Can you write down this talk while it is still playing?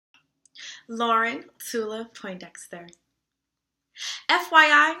Lauren Tula Poindexter.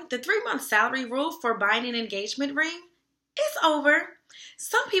 FYI, the 3-month salary rule for buying an engagement ring is over.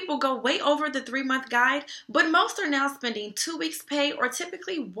 Some people go way over the 3-month guide, but most are now spending 2 weeks' pay or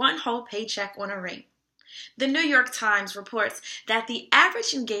typically one whole paycheck on a ring. The New York Times reports that the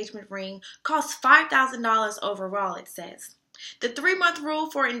average engagement ring costs $5,000 overall, it says. The 3-month rule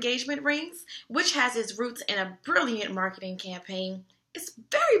for engagement rings, which has its roots in a brilliant marketing campaign, is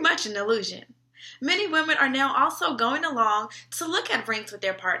very much an illusion. Many women are now also going along to look at rings with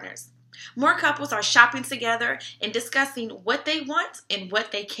their partners. More couples are shopping together and discussing what they want and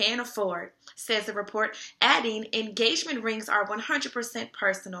what they can afford, says the report, adding engagement rings are 100%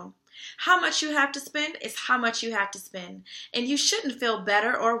 personal. How much you have to spend is how much you have to spend, and you shouldn't feel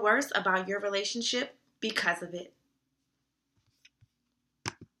better or worse about your relationship because of it.